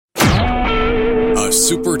a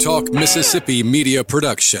Super Talk Mississippi media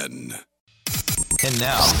production. And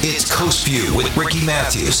now, it's Coast View with Ricky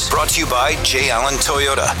Matthews. Brought to you by J. Allen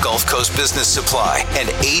Toyota, Gulf Coast Business Supply, and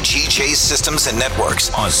AGJ Systems and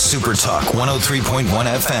Networks on Super Talk 103.1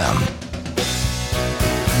 FM.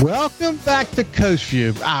 Welcome back to Coast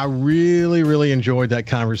View. I really enjoyed that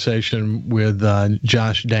conversation with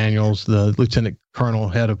Josh Daniels, the Lieutenant Colonel,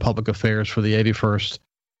 Head of Public Affairs for the 81st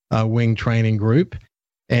Wing Training Group.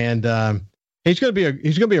 And he's going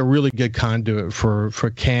to be a really good conduit for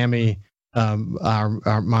Cammie,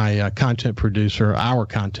 my content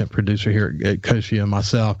producer here at Coast View, and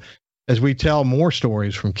myself, as we tell more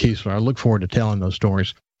stories from Keesler. I look forward to telling those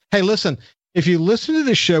stories. Hey, listen, if you listen to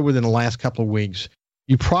this show within the last couple of weeks,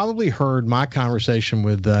 you probably heard my conversation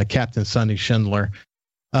with Captain Sonny Schindler.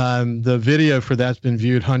 The video for that's been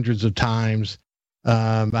viewed hundreds of times.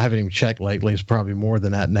 I haven't even checked lately. It's probably more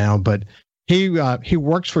than that now, but he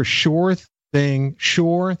works for Sure Thing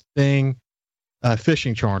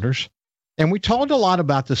fishing charters. And we told a lot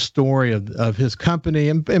about the story of his company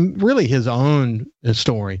and really his own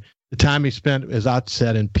story. The time he spent, as I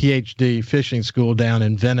said, in PhD fishing school down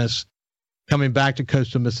in Venice, coming back to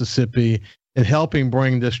coastal Mississippi and helping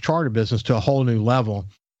bring this charter business to a whole new level.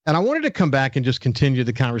 And I wanted to come back and just continue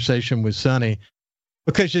the conversation with Sonny,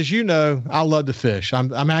 because as you know, I love to fish.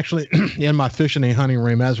 I'm actually in my fishing and hunting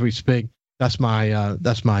room as we speak. That's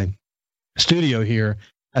my studio here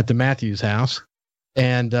at the Matthews house.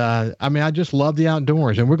 And I just love the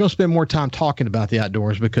outdoors, and we're going to spend more time talking about the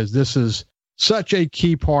outdoors because this is such a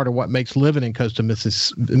key part of what makes living in coastal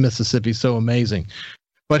Mississippi so amazing.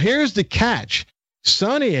 But here's the catch.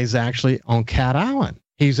 Sonny is actually on Cat Island.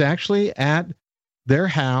 He's actually at their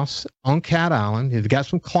house on Cat Island. He's got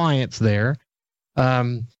some clients there.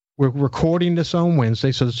 We're recording this on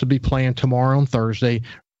Wednesday, so this will be playing tomorrow on Thursday.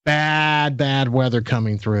 Bad weather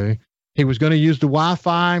coming through. He was going to use the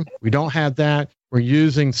Wi-Fi. We don't have that. We're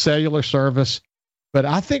using cellular service, but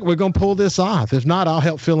I think we're going to pull this off. If not, I'll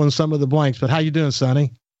help fill in some of the blanks. But how you doing,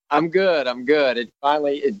 Sonny? I'm good.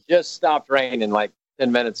 It just stopped raining like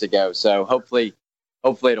 10 minutes ago. So hopefully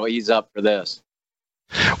it'll ease up for this.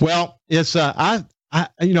 Well, it's, I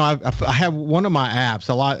have one of my apps.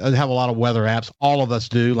 I have a lot of weather apps. All of us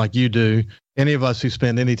do, like you do. Any of us who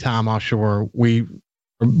spend any time offshore, we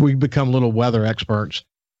become little weather experts.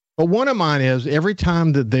 But one of mine is every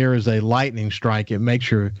time that there is a lightning strike, it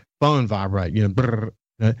makes your phone vibrate.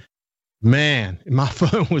 Man, my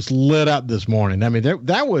phone was lit up this morning. I mean,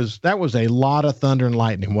 that was a lot of thunder and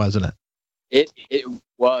lightning, wasn't it? It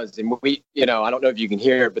was, and we, I don't know if you can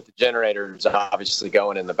hear it, but the generator is obviously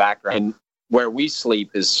going in the background. And where we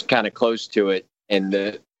sleep is kind of close to it, and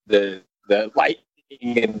the lightning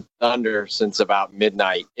and thunder since about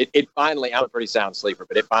midnight. It finally, I'm a pretty sound sleeper,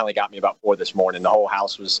 but it finally got me about 4 this morning. The whole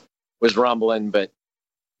house was rumbling, but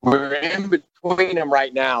we're in between them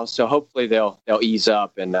right now, so hopefully they'll ease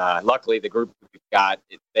up. And luckily, the group we've got,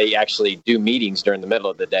 they actually do meetings during the middle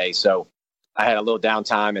of the day, so I had a little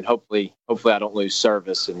downtime, and hopefully I don't lose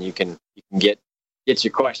service, and you can get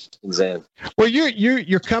your questions in. Well,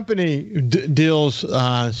 your company deals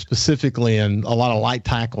specifically in a lot of light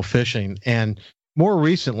tackle fishing, and more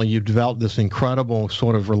recently, you've developed this incredible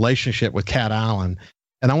sort of relationship with Cat Island,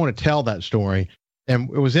 and I want to tell that story. And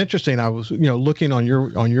it was interesting. I was, looking on your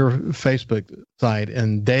Facebook site,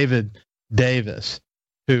 and David Davis,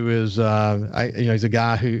 who is, he's a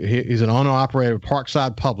guy he's an owner-operator of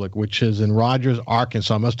Parkside Public, which is in Rogers,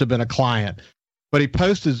 Arkansas. Must have been a client. But he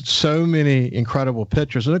posted so many incredible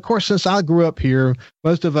pictures. And, of course, since I grew up here,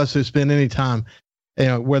 most of us who spend any time,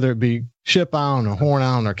 whether it be Ship Island or Horn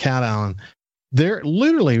Island or Cat Island, there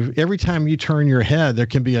literally every time you turn your head, there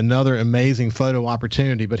can be another amazing photo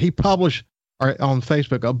opportunity. But he published on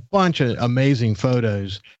Facebook a bunch of amazing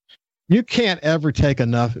photos. You can't ever take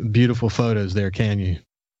enough beautiful photos there, can you?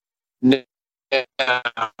 No.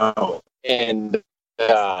 And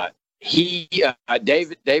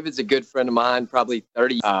David's a good friend of mine, probably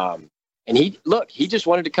 30. And he just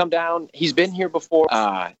wanted to come down. He's been here before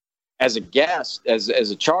as a guest, as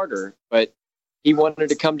a charter, but he wanted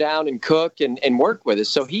to come down and cook and work with us.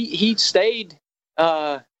 So he stayed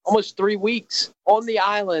almost 3 weeks on the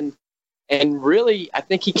island. And really, I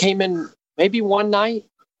think he came in maybe one night,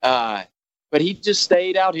 but he just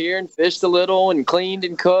stayed out here and fished a little and cleaned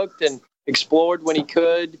and cooked and explored when he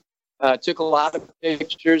could. Took a lot of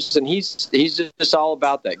pictures, and he's just all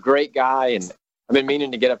about that. Great guy, and I've been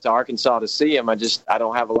meaning to get up to Arkansas to see him. I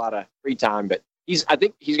don't have a lot of free time, but I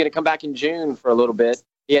think he's going to come back in June for a little bit.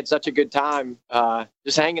 He had such a good time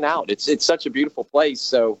just hanging out. It's such a beautiful place.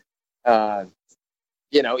 So,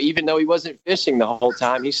 even though he wasn't fishing the whole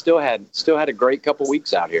time, he still had a great couple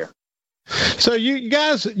weeks out here. So you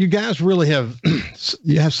guys really have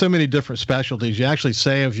you have so many different specialties. You actually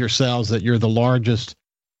say of yourselves that you're the largest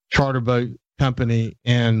charter boat company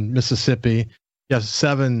in Mississippi. You have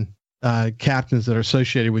 7 captains that are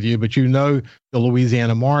associated with you, but you know the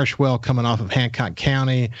Louisiana Marsh well, coming off of Hancock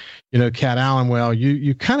County, you know Cat Allen well.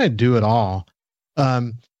 You kind of do it all,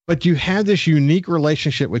 but you have this unique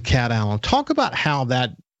relationship with Cat Allen. Talk about how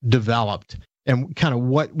that developed and kind of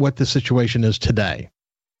what the situation is today.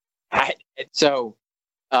 So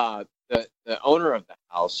the owner of the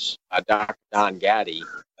house, Dr. Don Gaddy,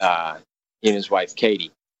 and his wife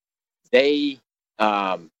Katie, they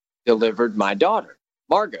delivered my daughter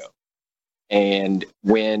Margot, and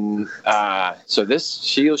when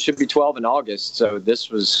she should be 12 in August, so this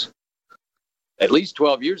was at least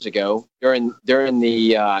 12 years ago during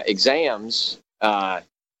the exams. My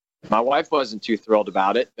wife wasn't too thrilled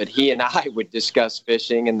about it, but he and I would discuss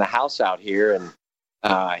fishing in the house out here, and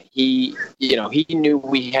he knew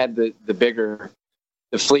we had the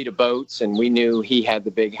fleet of boats, and we knew he had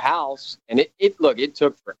the big house, and it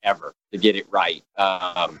took forever to get it right.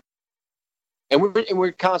 And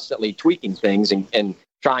we're constantly tweaking things and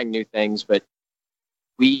trying new things, but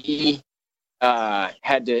we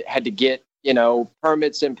had to get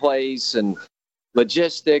permits in place and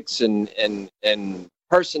logistics and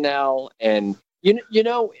personnel, and you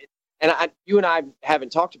and I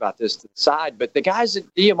haven't talked about this to the side, but the guys at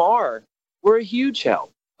DMR were a huge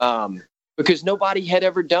help because nobody had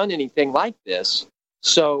ever done anything like this.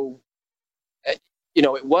 So,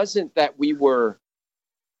 it wasn't that we were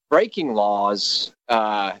breaking laws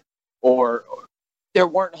or there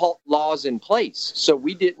weren't laws in place. So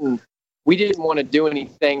we didn't want to do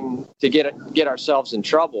anything to get ourselves in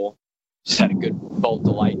trouble. Just had a good bolt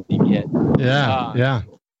of lightning hit. Yeah.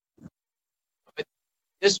 But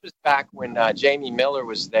this was back when Jamie Miller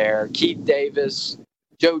was there, Keith Davis,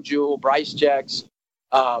 Joe Jewell, Bryce Jecks.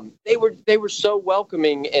 They were so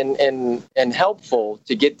welcoming and helpful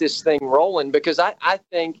to get this thing rolling, because I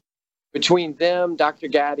think between them, Dr.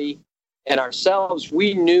 Gaddy, and ourselves,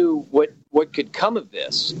 we knew what could come of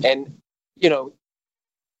this. And,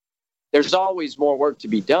 there's always more work to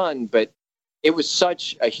be done, but it was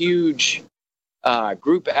such a huge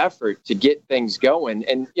group effort to get things going.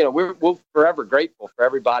 And, we're forever grateful for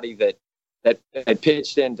everybody that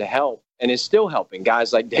pitched in to help and is still helping,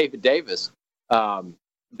 guys like David Davis,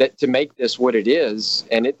 that to make this what it is.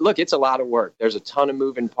 And it's a lot of work. There's a ton of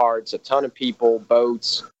moving parts, a ton of people,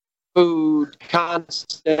 boats, food,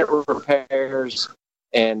 constant repairs.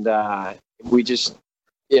 And we just,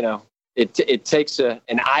 it takes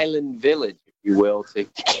an island village, if you will, to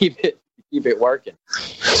keep it working.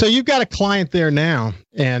 So you've got a client there now,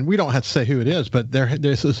 and we don't have to say who it is, but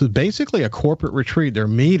this is basically a corporate retreat. They're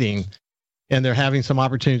meeting, and they're having some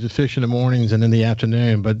opportunities to fish in the mornings and in the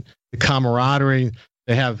afternoon. But the camaraderie,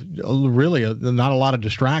 they have really not a lot of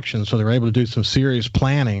distractions, so they're able to do some serious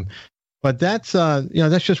planning. But that's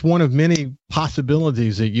that's just one of many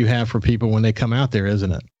possibilities that you have for people when they come out there,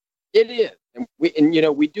 isn't it? It is, and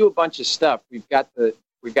we do a bunch of stuff. We've got the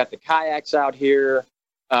kayaks out here.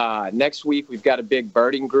 Next week we've got a big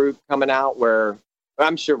birding group coming out where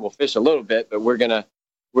I'm sure we'll fish a little bit, but we're gonna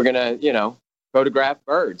photograph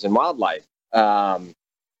birds and wildlife.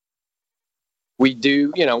 We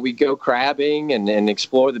do, we go crabbing and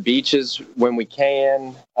explore the beaches when we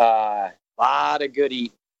can. A lot of good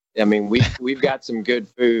eating. I mean, we've got some good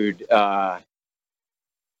food.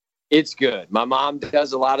 It's good. My mom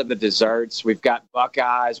does a lot of the desserts. We've got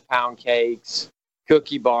Buckeyes, pound cakes,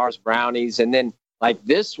 cookie bars, brownies, and then like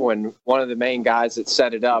this one of the main guys that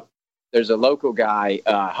set it up, there's a local guy,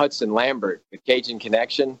 Hudson Lambert with Cajun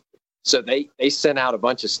Connection. So they sent out a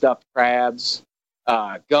bunch of stuffed crabs,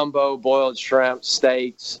 gumbo, boiled shrimp,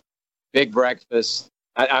 steaks, big breakfast.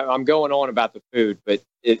 I'm going on about the food, but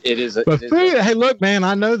it is. Hey, look, man,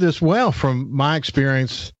 I know this well from my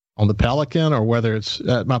experience on the Pelican, or whether it's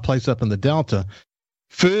at my place up in the Delta.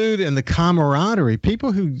 Food and the camaraderie.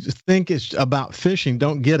 People who think it's about fishing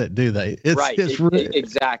don't get it, do they?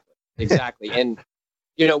 Exactly. And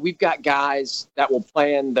we've got guys that will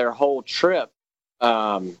plan their whole trip.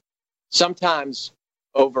 Sometimes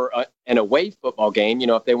over an away football game.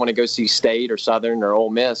 If they want to go see State or Southern or Ole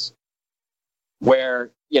Miss,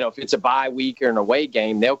 where if it's a bye week or an away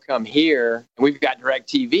game, they'll come here, and we've got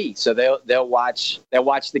DirecTV, so they'll watch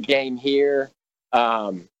the game here.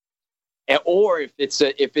 Or if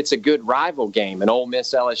it's a good rival game, an Ole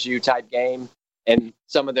Miss LSU type game, and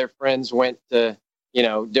some of their friends went to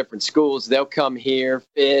different schools, they'll come here,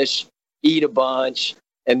 fish, eat a bunch,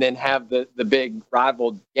 and then have the big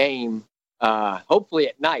rival game hopefully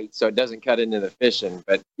at night so it doesn't cut into the fishing.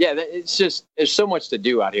 But yeah, it's just, there's so much to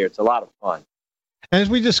do out here. It's a lot of fun. And as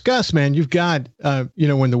we discussed, man, you've got,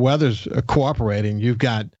 when the weather's cooperating, you've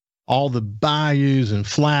got all the bayous and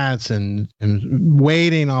flats and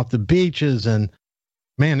wading off the beaches. And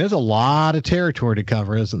man, there's a lot of territory to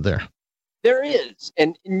cover, isn't there? There is.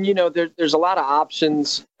 And there's a lot of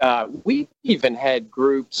options. We even had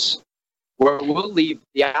groups where we'll leave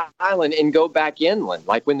the island and go back inland.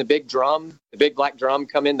 Like when the big black drum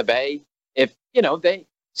come in the bay. If,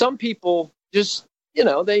 some people just,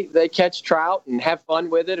 they catch trout and have fun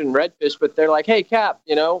with it and redfish, but they're like, hey, Cap,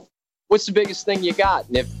 what's the biggest thing you got?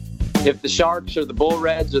 And if the sharks or the bull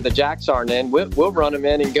reds or the jacks aren't in, we'll run them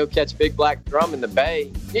in and go catch big black drum in the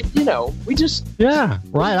bay. We just... Yeah,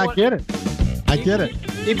 right. I get it.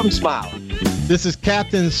 Keep them smiling. This is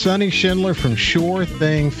Captain Sonny Schindler from Sure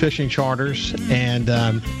Thing Fishing Charters, and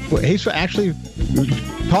he's actually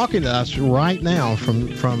talking to us right now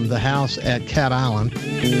from the house at Cat Island.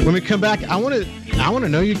 When we come back, I want to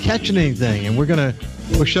know you catching anything, and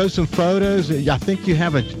we'll show some photos. I think you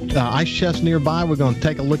have a ice chest nearby. We're going to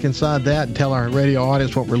take a look inside that and tell our radio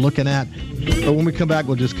audience what we're looking at. But when we come back,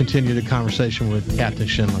 we'll just continue the conversation with Captain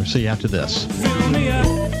Schindler. See you after this.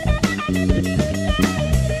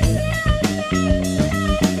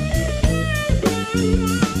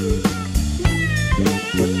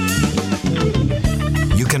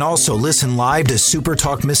 You can also listen live to Super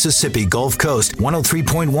Talk Mississippi Gulf Coast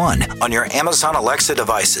 103.1 on your Amazon Alexa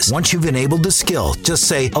devices. Once you've enabled the skill, just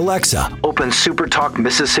say, Alexa, open Super Talk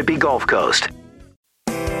Mississippi Gulf Coast.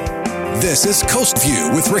 This is Coast View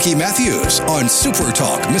with Ricky Matthews on Super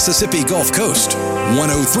Talk Mississippi Gulf Coast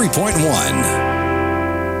 103.1.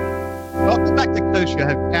 Welcome back to Coast View. I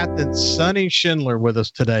have Captain Sonny Schindler with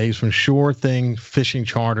us today. He's from Sure Thing Fishing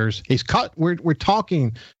Charters. We're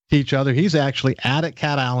talking to each other. He's actually out at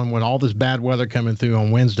Cat Island when all this bad weather coming through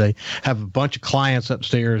on Wednesday. Have a bunch of clients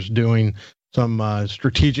upstairs doing some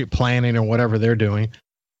strategic planning or whatever they're doing.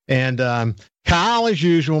 And Kyle, as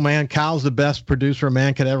usual, man, Kyle's the best producer a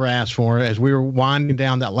man could ever ask for. As we were winding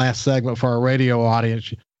down that last segment for our radio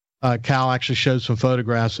audience, Kyle actually showed some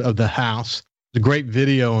photographs of the house. There's a great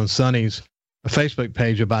video on Sonny's Facebook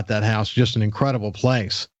page about that house. Just an incredible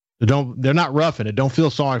place. They're not roughing it. Don't feel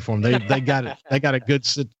sorry for them. They got it. They got a good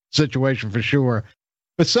situation for sure.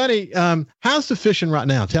 But Sonny, how's the fishing right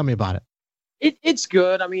now? Tell me about it. It's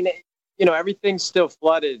good. I mean, everything's still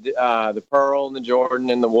flooded. The Pearl and the Jordan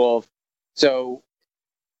and the Wolf. So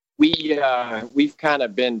we've kind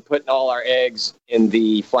of been putting all our eggs in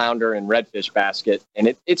the flounder and redfish basket,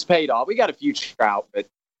 and it's paid off. We got a few trout, but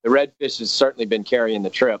the redfish has certainly been carrying the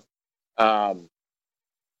trip. The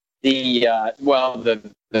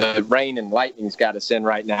rain and lightning's got us in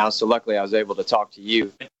right now, so luckily I was able to talk to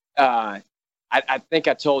you. I think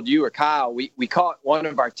I told you or Kyle, we caught one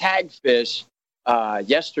of our tag fish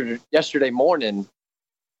yesterday morning,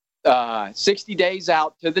 60 days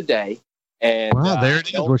out to the day. And wow, there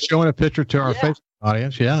it is. We're showing a picture to our Facebook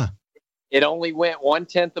audience. Yeah. It only went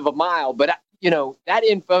 1/10 of a mile, but that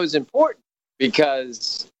info is important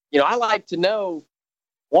because, I like to know,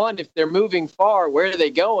 one, if they're moving far, where are they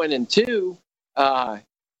going? And two,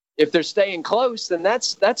 if they're staying close, then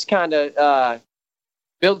that's kind of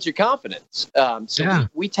builds your confidence.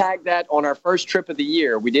 We tagged that on our first trip of the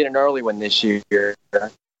year. We did an early one this year.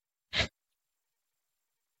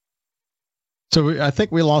 So I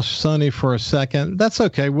think we lost Sonny for a second. That's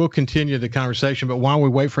okay. We'll continue the conversation. But while we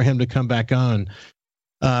wait for him to come back on,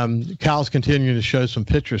 Kyle's continuing to show some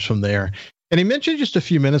pictures from there. And he mentioned just a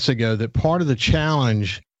few minutes ago that part of the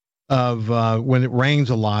challenge of when it rains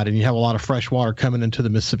a lot and you have a lot of fresh water coming into the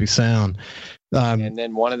Mississippi Sound. And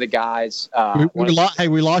then one of the guys,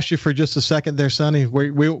 we lost you for just a second there, Sonny.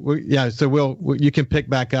 So you can pick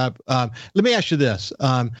back up. Let me ask you this.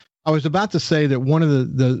 I was about to say that one of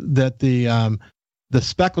the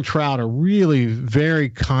speckled trout are really very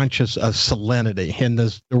conscious of salinity, and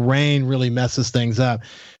the rain really messes things up,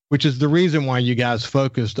 which is the reason why you guys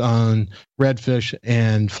focused on redfish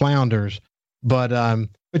and flounders. But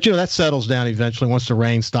that settles down eventually once the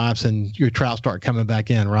rain stops and your trout start coming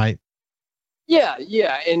back in, right? Yeah.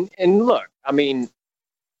 And look, I mean,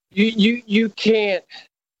 you can't,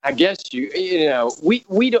 I guess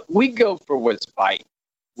we go for what's biting,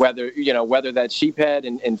 whether that's sheephead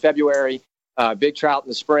in February, big trout in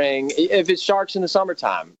the spring, if it's sharks in the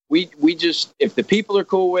summertime, we just, if the people are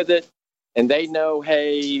cool with it and they know,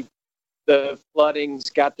 hey, the flooding's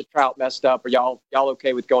got the trout messed up, or y'all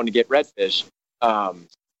okay with going to get redfish,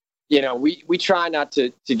 we try not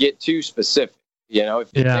to get too specific.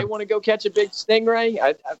 If they want to go catch a big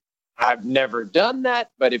stingray, I've never done that,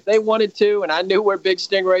 but if they wanted to and I knew where big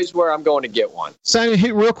stingrays were, I'm going to get one.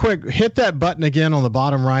 Sonny, real quick, hit that button again on the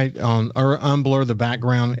bottom right or unblur the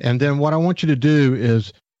background. And then what I want you to do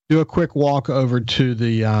is do a quick walk over to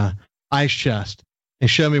the ice chest and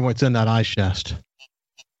show me what's in that ice chest.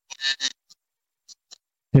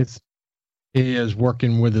 He is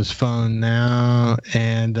working with his phone now,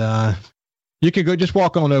 and you can go just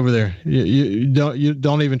walk on over there. You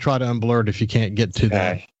don't even try to unblur it if you can't get to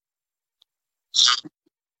that.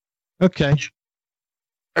 Okay.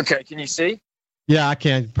 Okay. Can you see? Yeah, I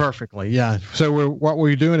can perfectly. Yeah. So what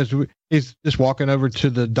we're doing is he's just walking over to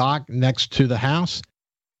the dock next to the house,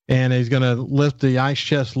 and he's going to lift the ice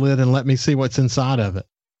chest lid and let me see what's inside of it.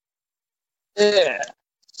 Yeah.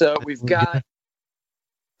 So we've got.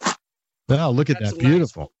 Oh, look at that!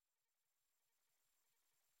 Beautiful.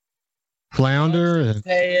 Nice flounder and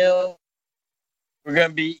tail. We're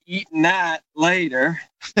going to be eating that later.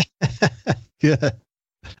 Good.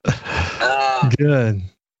 Good.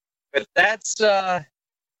 But that's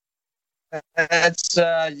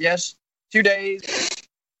yes, 2 days.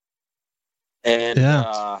 And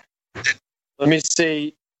let me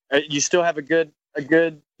see. You still have a good.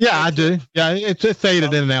 Yeah, I do. Yeah, it's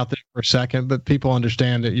faded in and out there for a second, but people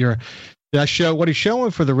understand that what he's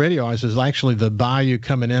showing for the radio is actually the bayou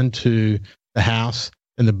coming into the house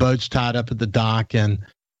and the boat's tied up at the dock. And,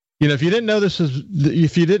 if you didn't know this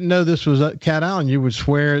was Cat Island, you would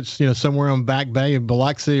swear it's, somewhere on Back Bay of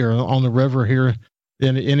Biloxi or on the river here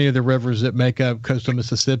in any of the rivers that make up coastal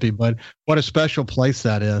Mississippi. But what a special place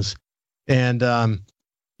that is. And,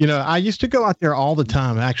 I used to go out there all the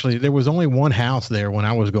time. Actually, there was only one house there when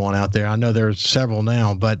I was going out there. I know there's several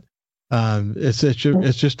now, but it's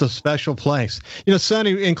just a special place.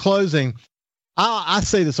 Sonny, in closing, I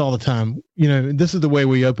say this all the time. This is the way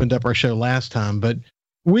we opened up our show last time, but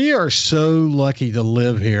we are so lucky to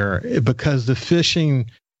live here because the fishing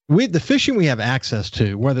we have access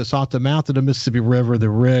to, whether it's off the mouth of the Mississippi River, the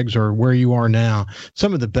rigs, or where you are now,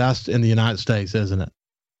 some of the best in the United States, isn't it?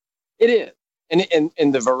 It is.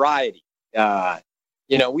 And the variety,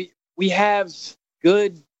 we have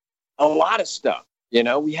a lot of stuff.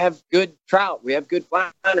 We have good trout, we have good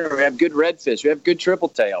flounder, we have good redfish, we have good triple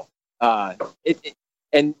tail. About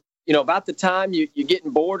the time you're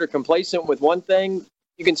getting bored or complacent with one thing,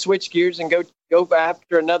 you can switch gears and go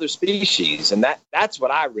after another species, and that's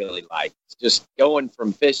what I really like. It's just going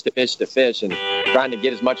from fish to fish to fish and trying to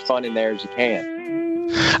get as much fun in there as you can.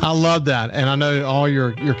 I love that, and I know all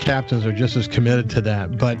your captains are just as committed to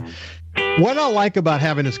that. But what I like about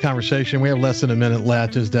having this conversation, we have less than a minute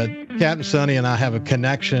left, is that Captain Sonny and I have a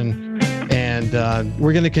connection, and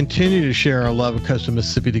we're going to continue to share our love of coastal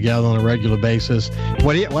Mississippi together on a regular basis.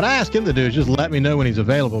 What I ask him to do is just let me know when he's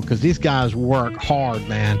available, because these guys work hard,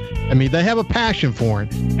 man. I mean, they have a passion for it,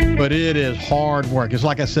 but it is hard work. It's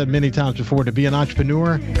like I said many times before, to be an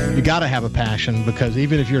entrepreneur, you got to have a passion, because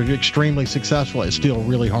even if you're extremely successful, it's still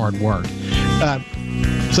really hard work.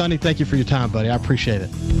 Sonny, thank you for your time, buddy. I appreciate it.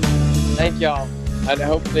 Thank y'all. I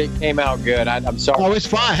hope it came out good. I'm sorry. Oh, it's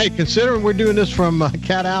fine. Hey, considering we're doing this from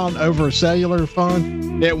Cat Island over a cellular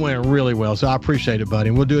phone, it went really well. So I appreciate it, buddy.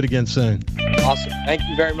 And we'll do it again soon. Awesome. Thank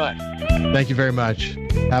you very much. Thank you very much.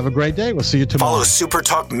 Have a great day. We'll see you tomorrow. Follow Super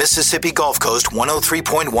Talk Mississippi Gulf Coast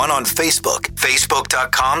 103.1 on Facebook.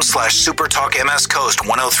 Facebook.com/Super Talk MS Coast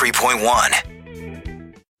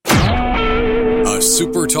 103.1. A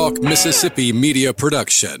Super Talk Mississippi media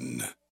production.